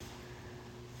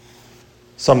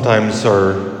Sometimes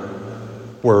our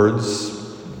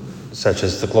words, such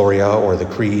as the Gloria or the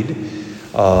Creed,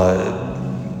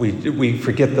 we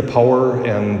forget the power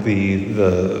and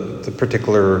the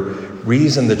particular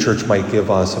reason the church might give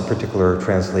us a particular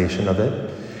translation of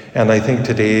it. And I think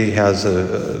today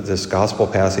this gospel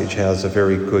passage has a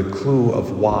very good clue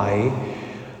of why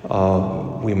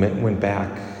we went back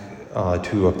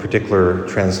to a particular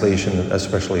translation,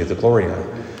 especially the Gloria.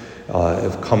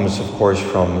 It comes, of course,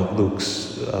 from Luke's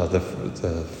the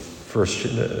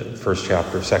first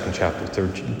chapter, second chapter,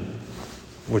 third,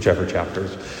 whichever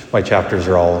chapters. My chapters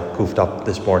are all goofed up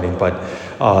this morning, but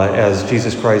as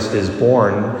Jesus Christ is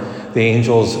born, the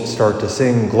angels start to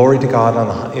sing, "Glory to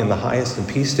God in the highest, and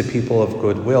peace to people of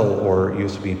good will," or it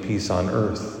used to be peace on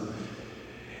earth.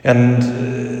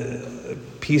 And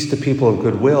peace to people of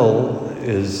good will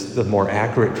is the more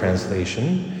accurate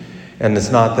translation. And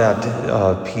it's not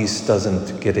that peace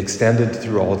doesn't get extended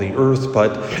through all the earth,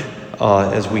 but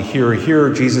as we hear here,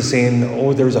 Jesus saying,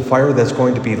 "Oh, there's a fire that's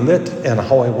going to be lit, and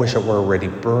how I wish it were already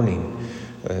burning."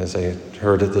 As I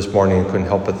heard it this morning, I couldn't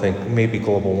help but think maybe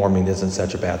global warming isn't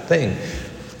such a bad thing.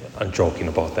 I'm joking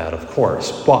about that, of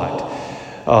course. But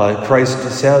Christ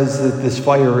says that this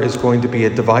fire is going to be a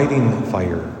dividing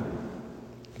fire.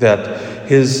 That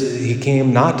he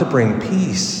came not to bring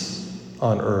peace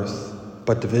on earth,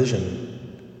 but division.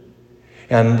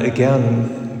 And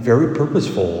again, very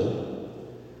purposeful.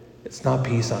 It's not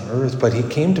peace on earth, but he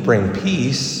came to bring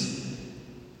peace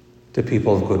to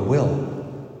people of goodwill.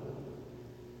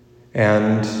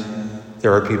 And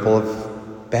there are people of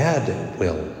bad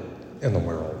will in the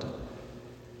world.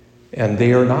 And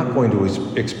they are not going to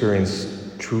experience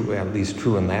true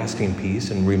and lasting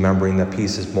peace, and remembering that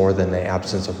peace is more than the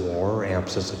absence of war or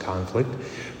absence of conflict,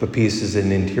 but peace is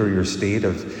an interior state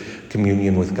of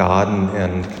communion with God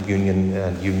and communion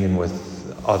and union with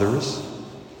others.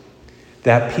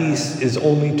 That peace is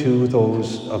only to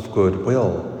those of good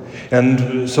will.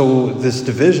 And so this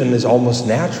division is almost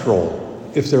natural.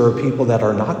 If there are people that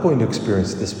are not going to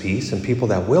experience this peace and people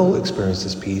that will experience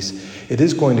this peace, it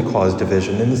is going to cause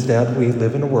division. And instead, we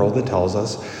live in a world that tells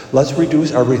us, let's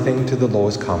reduce everything to the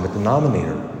lowest common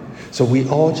denominator. So we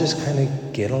all just kind of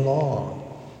get along.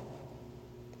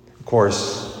 Of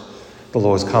course, the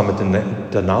lowest common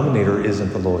denominator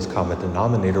isn't the lowest common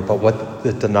denominator, but what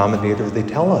the denominator they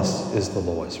tell us is the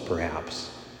lowest, perhaps.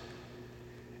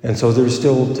 And so there's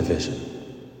still division.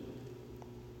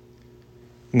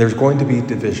 And there's going to be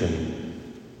division.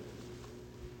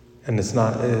 And it's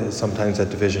not, sometimes that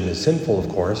division is sinful, of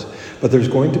course, but there's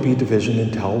going to be division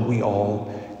until we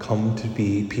all come to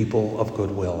be people of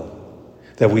goodwill.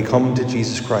 That we come to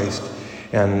Jesus Christ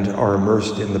and are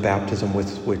immersed in the baptism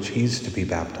with which he's to be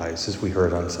baptized, as we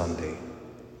heard on Sunday.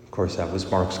 Of course, that was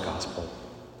Mark's gospel.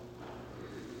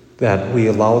 That we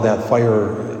allow that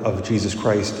fire of Jesus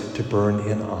Christ to burn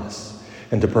in us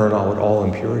and to burn out all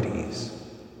impurities.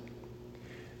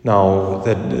 Now,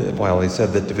 while I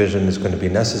said that division is going to be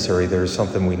necessary, there's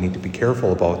something we need to be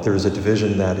careful about. There's a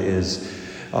division that is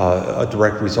a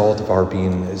direct result of our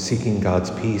seeking God's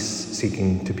peace,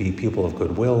 seeking to be people of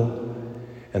goodwill.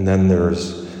 And then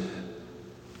there's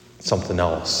something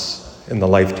else. In the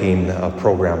Life Team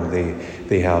program,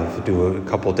 they do a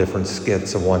couple different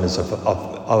skits, and one is of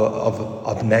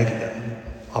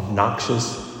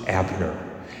obnoxious Abner.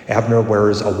 Abner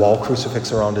wears a wall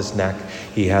crucifix around his neck.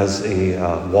 He has a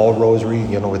wall rosary,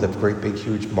 with the great big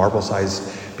huge marble-sized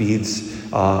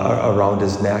beads around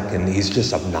his neck, and he's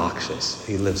just obnoxious.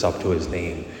 He lives up to his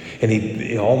name. And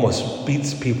he almost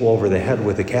beats people over the head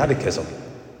with a catechism.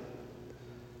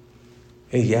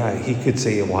 And yeah, he could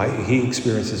say why he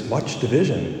experiences much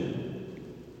division,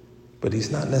 but he's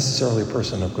not necessarily a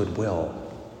person of goodwill.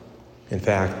 In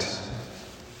fact,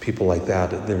 people like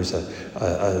that, there's a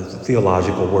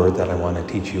theological word that I want to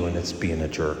teach you, and it's being a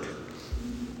jerk.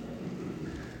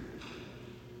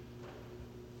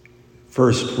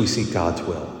 First, we seek God's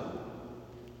will.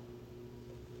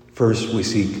 First, we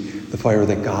seek the fire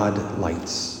that God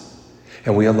lights,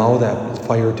 and we allow that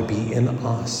fire to be in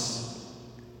us.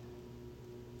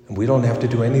 And we don't have to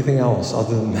do anything else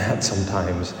other than that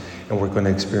sometimes, and we're going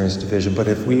to experience division. But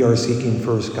if we are seeking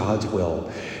first God's will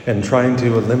and trying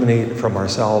to eliminate from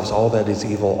ourselves all that is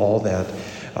evil, all that,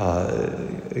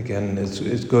 again,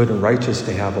 it's good and righteous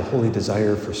to have a holy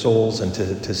desire for souls and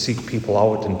to seek people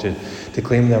out and to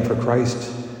claim them for Christ,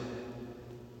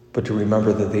 but to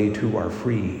remember that they too are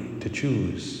free to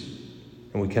choose,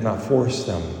 and we cannot force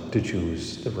them to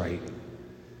choose the right.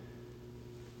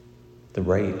 The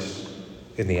right,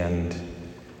 in the end,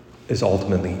 is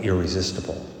ultimately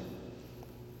irresistible.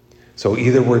 So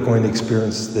either we're going to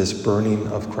experience this burning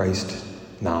of Christ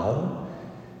now,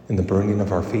 In the burning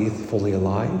of our faith fully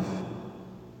alive?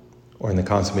 Or in the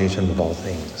consummation of all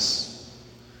things?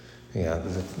 Yeah,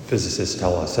 the physicists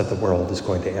tell us that the world is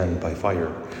going to end by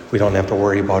fire. We don't have to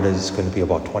worry about it. It's going to be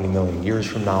about 20 million years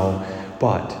from now,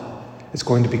 but it's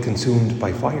going to be consumed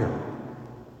by fire.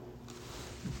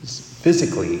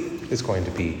 Physically, it's going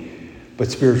to be, but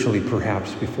spiritually,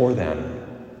 perhaps before then,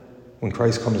 when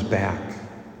Christ comes back,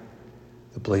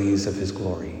 the blaze of his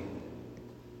glory.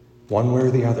 One way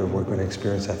or the other, we're going to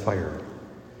experience that fire.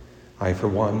 I, for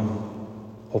one,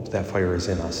 hope that fire is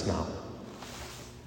in us now.